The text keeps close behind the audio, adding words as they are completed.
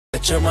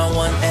that you're my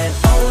one and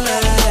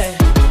only.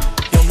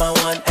 You're my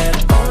one and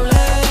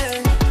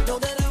only. Know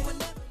that I would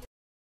never.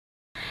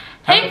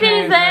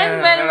 Hepinize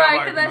merhaba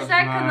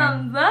arkadaşlar,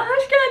 kanalımıza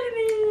hoş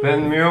geldiniz. Ben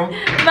Myung.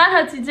 Ben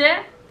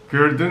Hatice.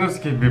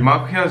 Gördüğünüz gibi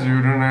makyaj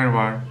ürünler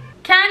var.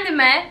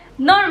 Kendime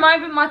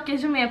normal bir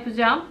makyajımı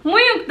yapacağım.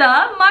 Myung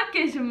da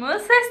makyajımı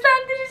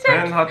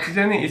seslendirecek. Ben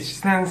Hatice'nin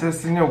içten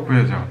sesini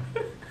okuyacağım.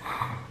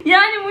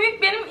 Yani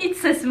Myung benim iç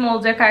sesim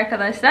olacak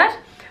arkadaşlar.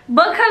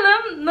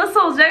 Bakalım nasıl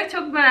olacak,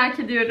 çok merak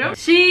ediyorum.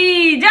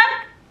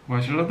 Şiicak.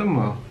 Başladın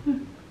mı?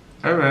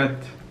 Evet.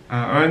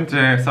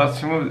 Önce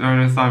saçımı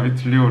öyle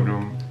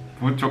sabitliyorum.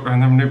 Bu çok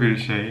önemli bir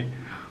şey.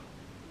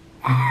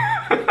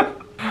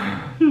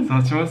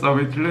 Saçımı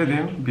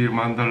sabitledim bir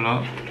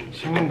mandala.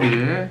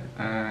 Şimdi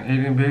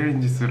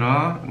birinci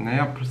sıra ne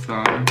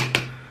yapırsam?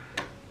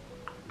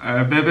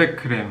 Bebek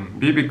krem,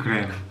 BB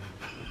krem.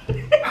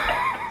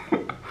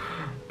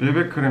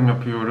 Bebek krem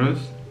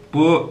yapıyoruz.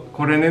 Bu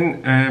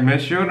Kore'nin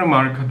meşhur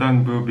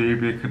markadan bu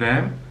BB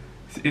krem.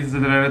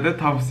 Sizlere de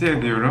tavsiye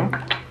ediyorum.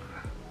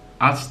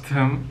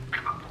 Açtım.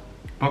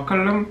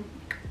 Bakalım.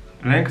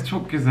 Renk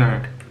çok güzel.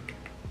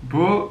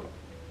 Bu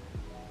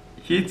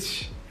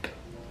hiç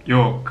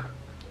yok.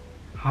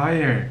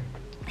 Hayır.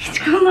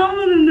 Hiç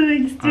kullanmadım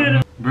demek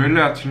istiyorum.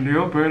 Böyle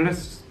açılıyor, böyle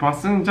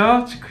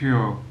basınca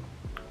çıkıyor.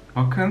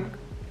 Bakın.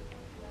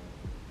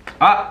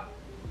 Ay,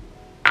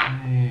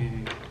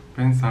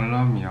 ben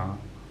sallam ya.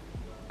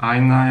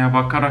 Aynaya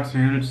bakarak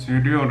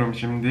sürüyorum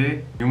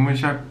şimdi.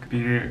 Yumuşak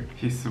bir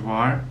his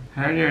var.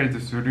 Her yerde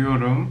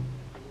sürüyorum.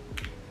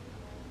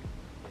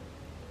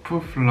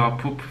 Pufla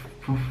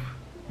puf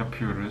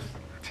yapıyoruz.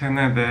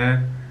 Çenede,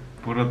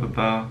 burada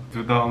da,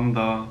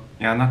 dudağımda,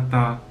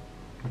 yanakta.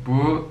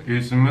 Bu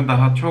yüzümü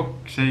daha çok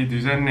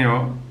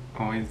düzenliyor.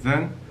 O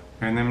yüzden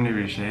önemli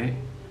bir şey.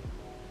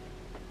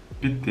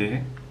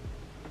 Bitti.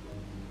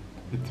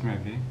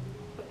 Bitmedi.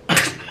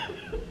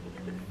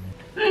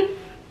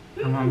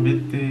 Tamam,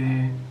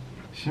 bitti.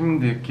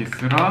 Şimdiki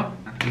sıra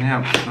ne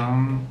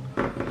yapsam?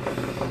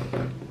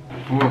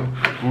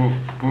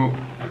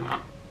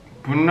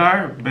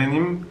 Bunlar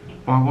benim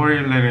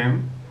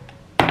favorilerim.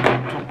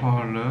 Çok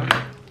pahalı.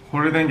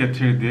 Kore'den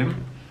getirdim.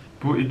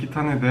 Bu iki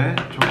tane de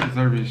çok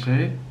güzel bir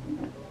şey.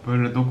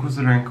 Böyle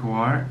 9 renk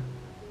var.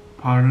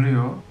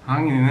 Parlıyor.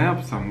 Hangini ne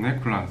yapsam, ne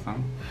kullansam?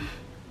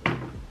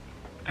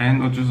 En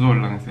ucuz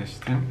olanı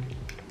seçtim.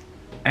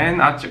 En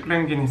açık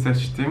rengini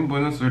seçtim.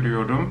 Bunu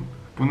sürüyorum.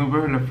 Bunu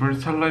böyle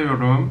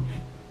fırçalıyorum.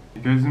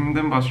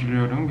 Gözümden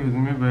başlıyorum.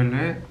 Gözümü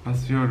böyle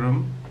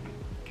basıyorum.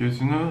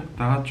 Gözünü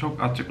daha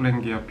çok açık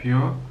rengi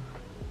yapıyor.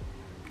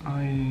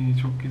 Ay,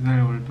 çok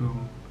güzel oldu.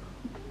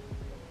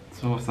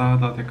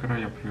 Sağda tekrar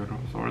yapıyorum.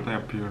 Sonra da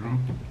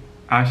yapıyorum.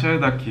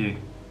 Aşağıdaki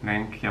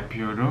renk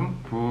yapıyorum.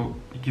 Bu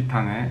iki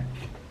tane.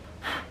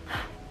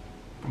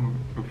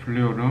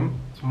 Üflüyorum.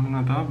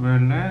 Sonra da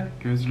böyle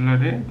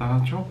gözleri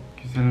daha çok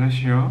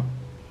güzelleşiyor.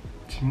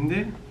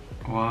 Şimdi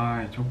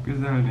vay, çok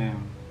güzeldim.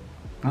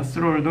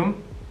 Nasıl oldum?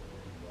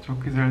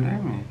 Çok güzel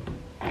değil mi?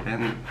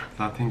 Ben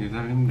zaten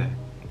güzelim de.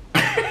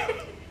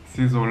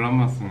 Siz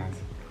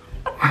olamazsınız.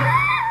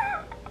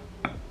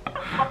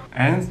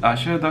 En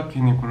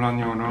aşağıdakini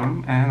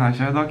kullanıyorum. En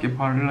aşağıdaki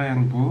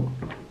parlayan bu.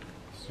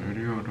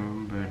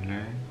 Sürüyorum böyle.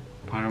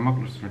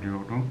 Parmakla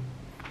sürüyorum.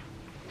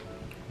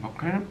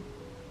 Bakın.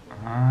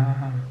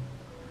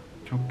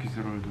 Çok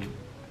güzel oldu.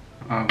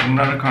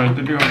 Bunları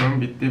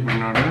kaldırıyorum. Bitti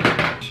bunları.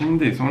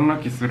 Şimdi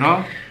sonraki sıra.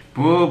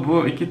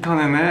 Bu iki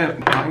tane ne?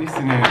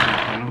 Hangisini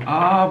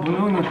yapalım?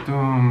 Bunu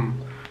unuttum.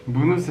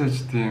 Bunu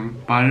seçtim.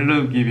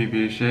 Ballı gibi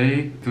bir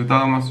şey.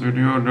 Dudağıma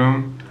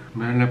sürüyorum.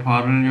 Böyle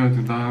parlıyor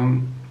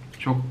dudağım.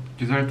 Çok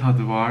güzel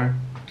tadı var.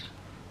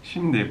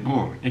 Şimdi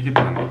bu iki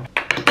tane.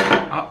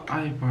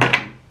 Ay pardon.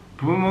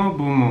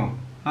 Bu mu?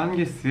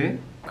 Hangisi?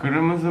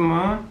 Kırmızı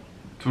mı?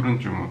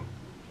 Turuncu mu?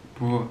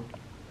 Bu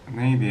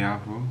neydi ya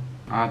bu?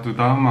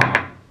 Dudağıma.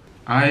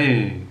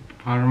 Ay,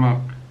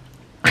 parmak.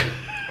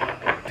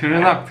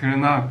 Tırnak.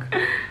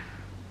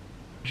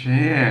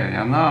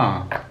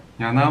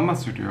 Yanağıma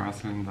sürüyor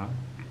aslında.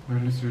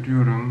 Böyle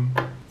sürüyorum.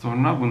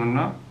 Sonra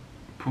bununla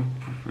puf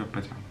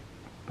yapacağım.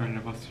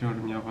 Böyle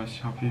basıyorum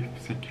yavaş, hafif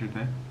bir şekilde.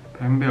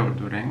 Pembe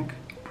oldu renk.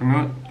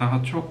 Bunu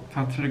daha çok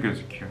tatlı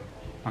gözüküyor.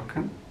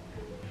 Bakın.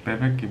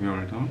 Bebek gibi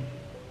oldum.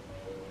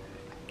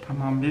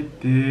 Tamam,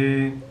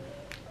 bitti.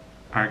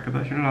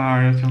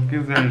 Arkadaşlar, çok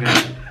güzeldi.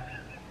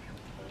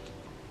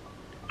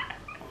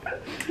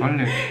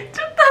 Vallahi.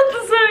 Çok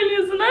tatlı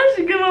söylüyorsun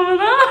aşkım, ama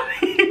ne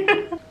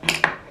yapayım?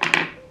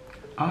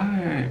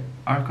 Ay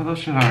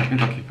arkadaşlar, bir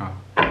dakika.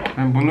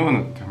 Ben bunu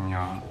unuttum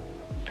ya.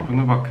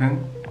 Bunu bakın.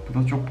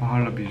 Bu da çok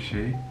pahalı bir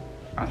şey.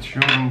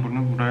 Açıyorum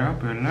bunu buraya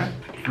böyle.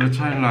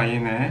 Fırçayla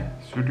yine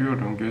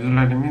sürüyorum.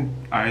 Gözlerimi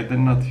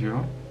aydınlatıyor.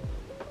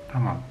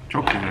 Tamam.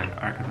 Çok güzel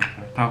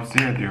arkadaşlar.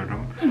 Tavsiye ediyorum.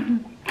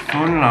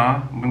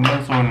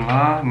 Bundan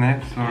sonra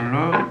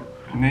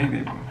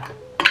neydi bu?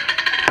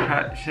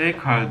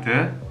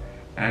 Kaldı.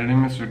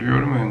 Elimi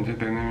sürüyorum önce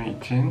deneme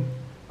için.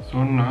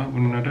 Sonra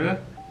bunları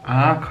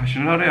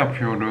kaşları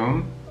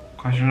yapıyorum.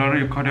 Kaşları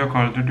yukarıya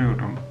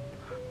kaldırıyorum.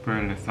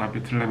 Böyle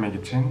sabitlemek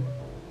için.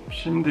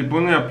 Şimdi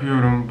bunu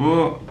yapıyorum.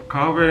 Bu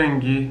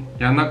kahverengi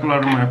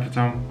yanaklarıma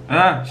yapacağım.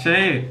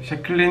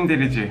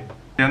 Şekillendirici.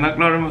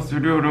 Yanaklarıma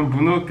sürüyorum.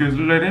 Bunu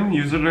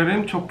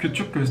yüzlerim çok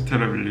küçük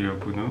gösterebiliyor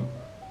bunu.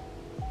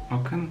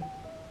 Bakın.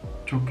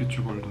 Çok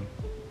küçük oldu.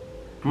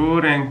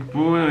 Bu renk,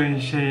 bu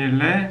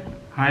şeyle,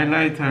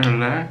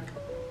 highlighterle.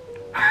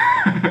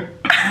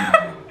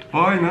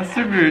 Ay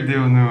nasıl bildi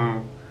onu?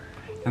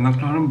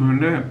 Yanaklarım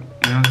böyle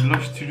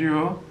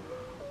beyazlaştırıyor.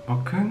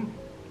 Bakın.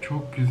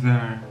 Çok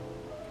güzel.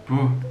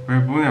 Bu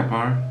ve bu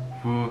yapar.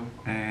 Bu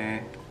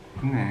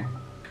ne?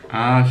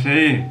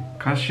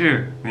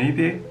 Kaşı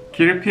neydi?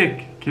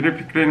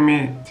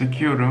 Kirpiklerimi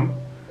çekiyorum.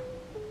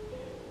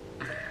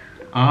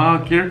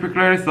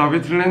 Kirpikleri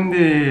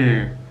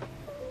sabitlendi.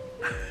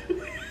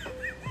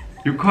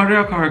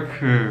 Yukarıya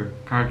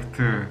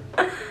kalktı.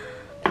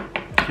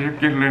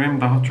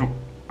 Kirpiklerim daha çok.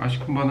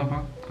 Aşkım bana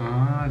bak.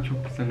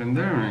 Çok güzelim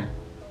değil mi?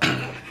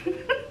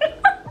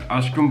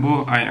 Aşkım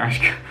bu.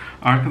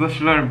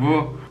 Arkadaşlar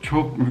bu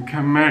çok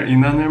mükemmel,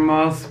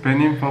 inanılmaz.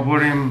 Benim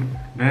favorim.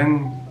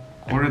 Ben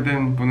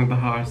Kore'den bunu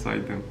daha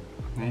alsaydım.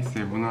 Neyse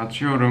bunu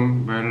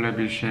açıyorum. Böyle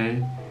bir şey.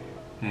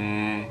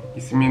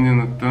 İsmini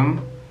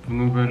unuttum.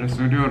 Bunu böyle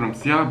söylüyorum.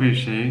 Siyah bir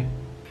şey.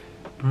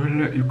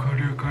 Böyle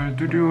yukarıya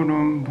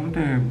kaldırıyorum. Bu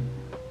ne?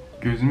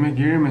 Gözüme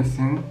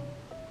girmesin.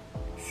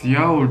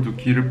 Siyah oldu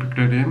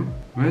kirpiklerim.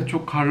 Ve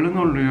çok kalın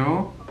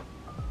oluyor.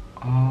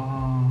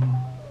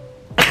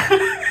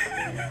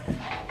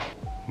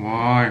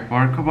 Vay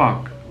farka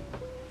bak.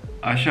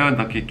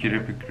 Aşağıdaki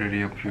kirpikleri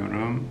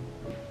yapıyorum.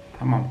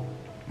 Tamam.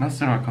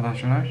 Nasıl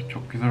arkadaşlar?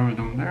 Çok güzel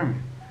oldum değil mi?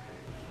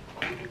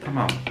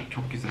 Tamam.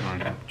 Çok güzel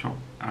oldu. Çok.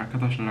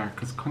 Arkadaşlar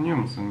kıskanıyor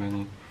musun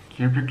beni?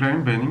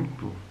 Kirpiklerim benim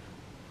bu.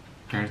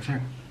 Gerçek.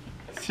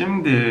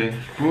 Şimdi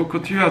bu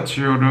kutuyu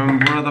açıyorum.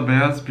 Burada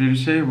beyaz bir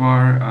şey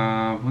var.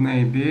 Bu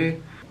neydi?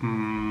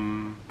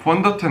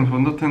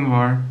 Fondöten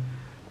var.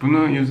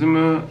 Bunu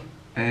yüzümü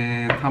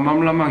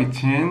tamamlamak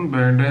için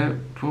böyle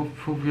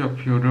puf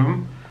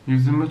yapıyorum.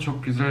 Yüzümü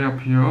çok güzel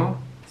yapıyor.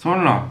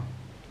 Sonra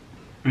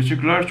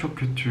ışıklar çok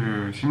kötü.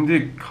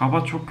 Şimdi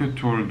hava çok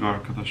kötü oldu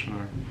arkadaşlar.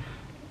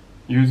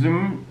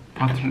 Yüzüm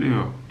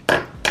patlıyor.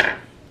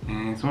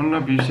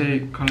 Sonra bir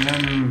şey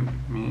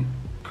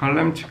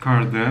kalem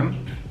çıkardım.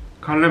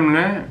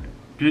 Kalemle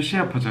bir şey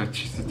yapacağız,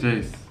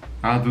 çizeceğiz.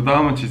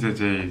 Dudağımı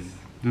çizeceğiz.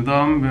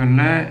 Dudağımı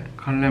böyle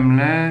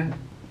kalemle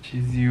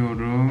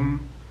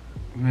çiziyorum.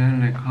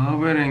 Böyle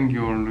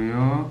kahverengi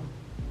oluyor.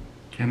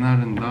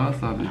 Kenarında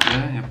sadece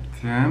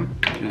yaptım.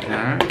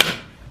 Güzel.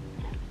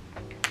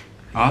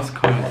 Az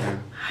kaldı.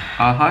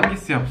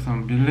 Hangisi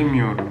yapsam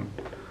bilemiyorum.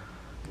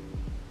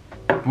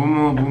 Bu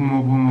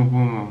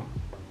mu?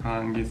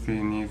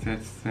 Hangisini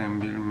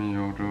seçsem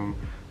bilmiyorum.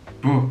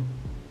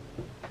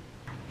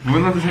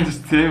 Bunu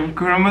seçtim.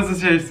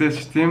 Kırmızı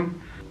seçtim.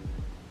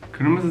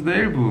 Kırmızı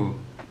değil bu.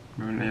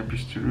 Böyle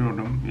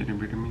yapıştırıyorum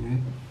birbirimizi.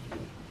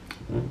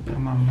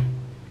 Tamam.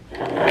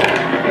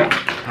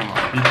 Tamam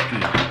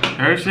bitti.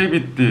 Her şey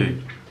bitti.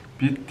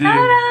 Bitti.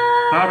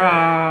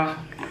 Tara.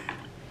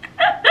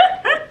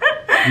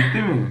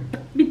 Bitti mi?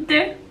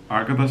 Bitti.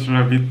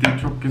 Arkadaşlar bitti.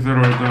 Çok güzel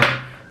oldu.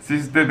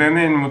 Siz de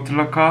deneyin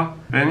mutlaka.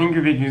 Benim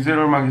gibi güzel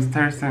olmak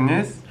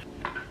isterseniz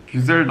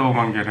güzel de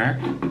olman gerek.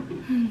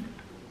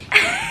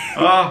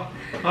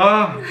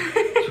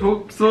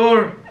 Çok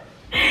zor.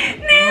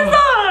 Ne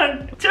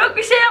zor? Çok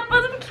bir şey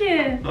yapmadım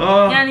ki.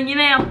 Yani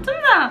yine yaptım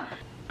da.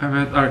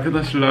 Evet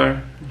arkadaşlar,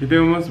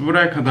 videomuz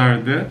buraya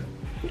kadardı.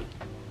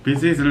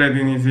 Bizi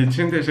izlediğiniz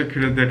için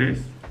teşekkür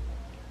ederiz.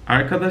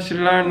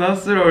 Arkadaşlar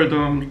nasıl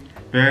oldum?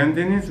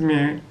 Beğendiniz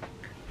mi?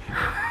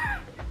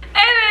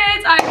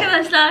 Evet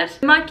arkadaşlar,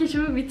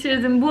 makyajımı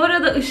bitirdim. Bu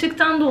arada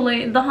ışıktan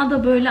dolayı daha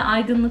da böyle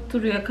aydınlık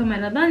duruyor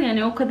kameradan.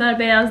 Yani o kadar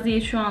beyaz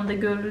değil şu anda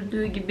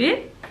görüldüğü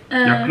gibi.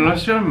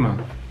 Yaklaşır mı?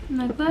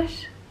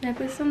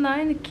 Yaklaşsın da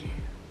aynı ki.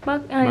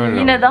 Bak oldu.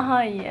 yine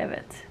daha iyi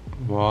evet.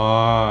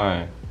 Vay.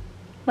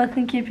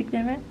 Bakın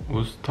kirpiklerime.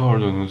 Usta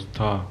oldun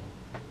usta.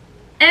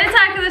 Evet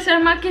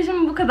arkadaşlar,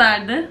 makyajım bu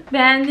kadardı.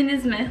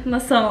 Beğendiniz mi?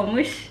 Nasıl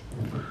olmuş?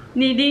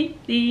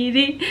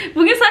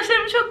 Bugün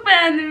saçlarımı çok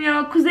beğendim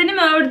ya. Kuzenim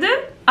ördü.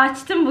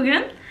 Açtım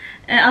bugün.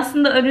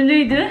 Aslında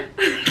örülüydü.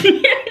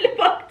 Niye öyle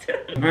baktın?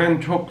 Ben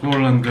çok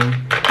zorlandım.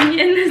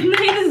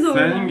 Neydi zor?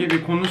 Senin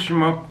gibi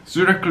konuşmak,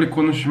 sürekli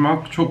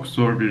konuşmak çok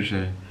zor bir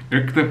şey.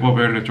 İlk defa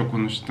böyle çok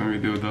konuştum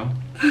videoda.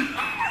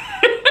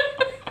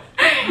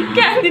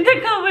 Kendi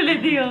de kabul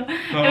ediyor.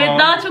 Tamam. Evet,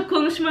 daha çok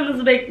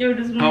konuşmanızı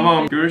bekliyoruz.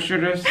 Tamam,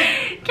 görüşürüz.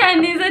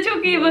 Kendinize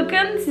çok iyi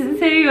bakın. Sizi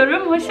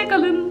seviyorum. Hoşça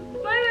kalın.